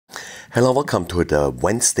Hello, welcome to the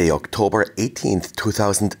Wednesday, October 18th,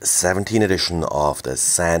 2017 edition of the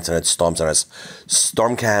SANS Internet Storm Center's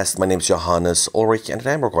Stormcast. My name is Johannes Ulrich and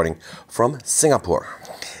today I'm recording from Singapore.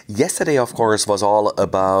 Yesterday, of course, was all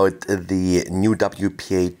about the new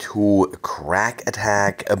WPA2 crack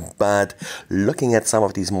attack, but looking at some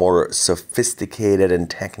of these more sophisticated and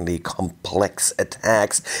technically complex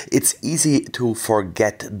attacks, it's easy to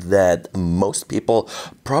forget that most people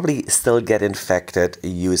probably still get infected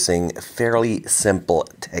using fairly simple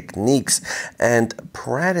techniques. And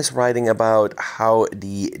Pratt is writing about how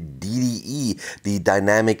the DDE, the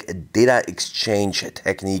Dynamic Data Exchange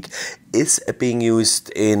technique, is being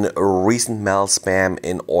used in recent Malspam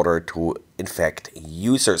in order to infect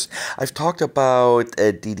users. I've talked about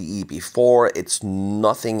DDE before. It's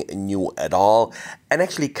nothing new at all, and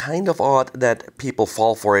actually kind of odd that people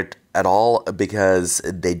fall for it at all, because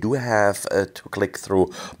they do have to click through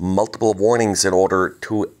multiple warnings in order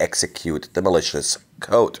to execute the malicious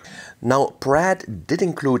code. Now, Pratt did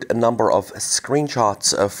include a number of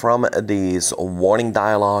screenshots from these warning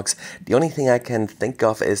dialogues. The only thing I can think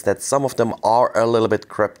of is that some of them are a little bit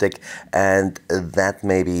cryptic, and that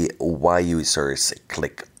may be why users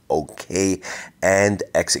click OK and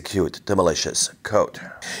execute the malicious code.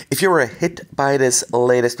 If you were hit by this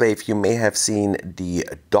latest wave, you may have seen the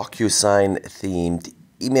DocuSign themed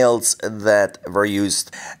emails that were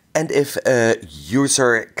used. And if a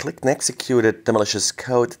user clicked and executed the malicious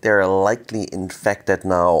code, they're likely infected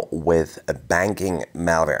now with a banking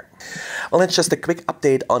malware. Well, that's just a quick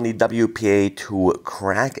update on the WPA2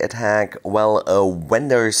 crack attack. Well,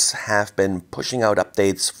 vendors have been pushing out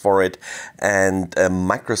updates for it, and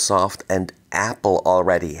Microsoft and Apple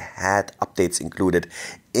already had updates included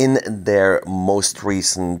in their most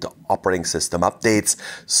recent operating system updates.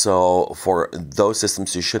 So for those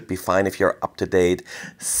systems, you should be fine if you're up to date.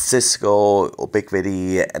 Cisco,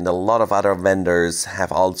 Ubiquiti, and a lot of other vendors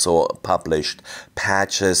have also published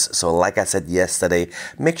patches. So like I said yesterday,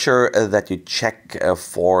 make sure that you check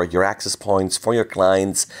for your access points for your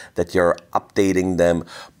clients, that you're updating them.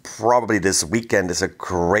 Probably this weekend is a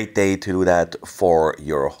great day to do that for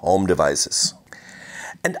your home devices.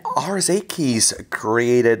 And RSA keys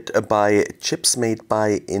created by chips made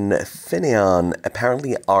by Infineon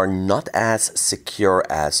apparently are not as secure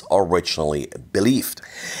as originally believed.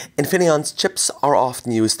 Infineon's chips are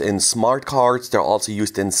often used in smart cards. They're also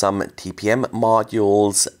used in some TPM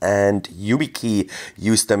modules, and YubiKey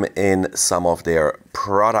used them in some of their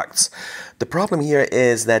products. The problem here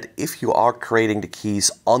is that if you are creating the keys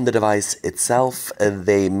on the device itself,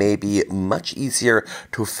 they may be much easier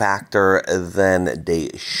to factor than they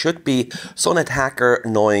should be. So an attacker,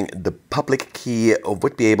 knowing the public key,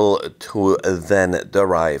 would be able to then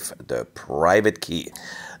derive the private key.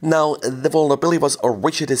 Now, the vulnerability was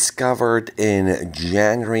originally discovered in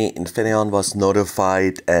January. Infineon was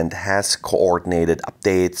notified and has coordinated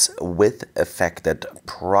updates with affected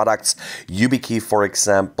products. YubiKey, for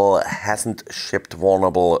example, hasn't shipped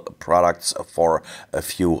vulnerable products for a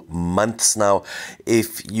few months now.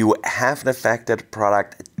 If you have an affected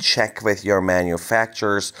product, check with your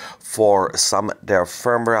manufacturers. For some, there are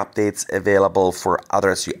firmware updates available. For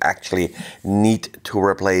others, you actually need to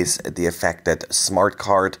replace the affected smart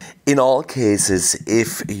card. In all cases,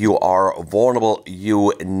 if you are vulnerable,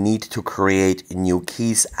 you need to create new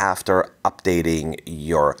keys after updating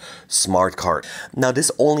your smart card. Now, this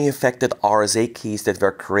only affected RSA keys that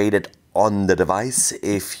were created on the device.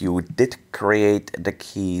 If you did create the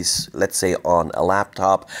keys, let's say on a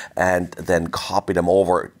laptop, and then copy them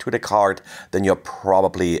over to the card, then you're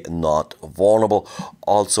probably not vulnerable.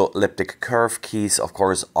 Also, elliptic curve keys, of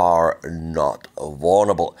course, are not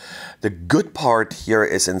vulnerable. The good part here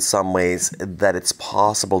is in some ways that it's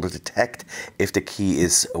possible to detect if the key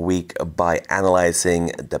is weak by analyzing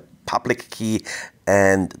the public key,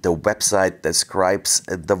 and the website describes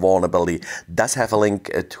the vulnerability does have a link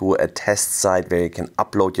to a test site where you can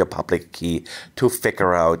upload your public key to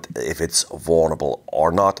figure out if it's vulnerable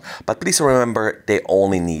or not. But please remember, they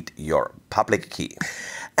only need your public key.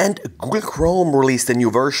 And Google Chrome released a new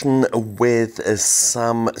version with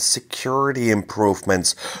some security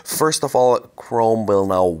improvements. First of all, Chrome will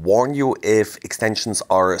now warn you if extensions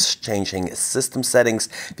are changing system settings.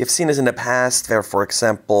 We've seen this in the past where, for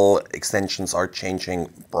example, extensions are changing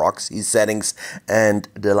proxy settings and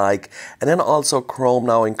the like. And then also Chrome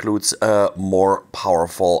now includes a more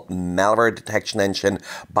powerful malware detection engine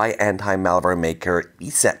by anti-malware maker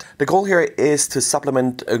ESET. The goal here is to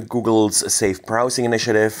supplement Google's Safe Browsing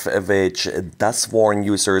initiative, which does warn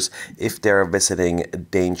users if they're visiting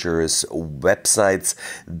dangerous websites.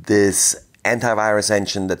 This antivirus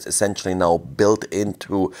engine that's essentially now built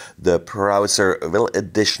into the browser will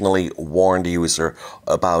additionally warn the user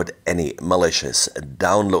about any malicious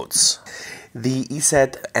downloads. The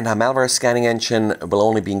ESET anti-malware scanning engine will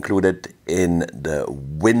only be included in the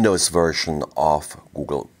Windows version of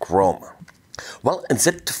Google Chrome. Well, that's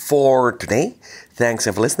it for today. Thanks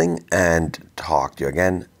for listening and talk to you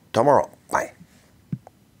again tomorrow.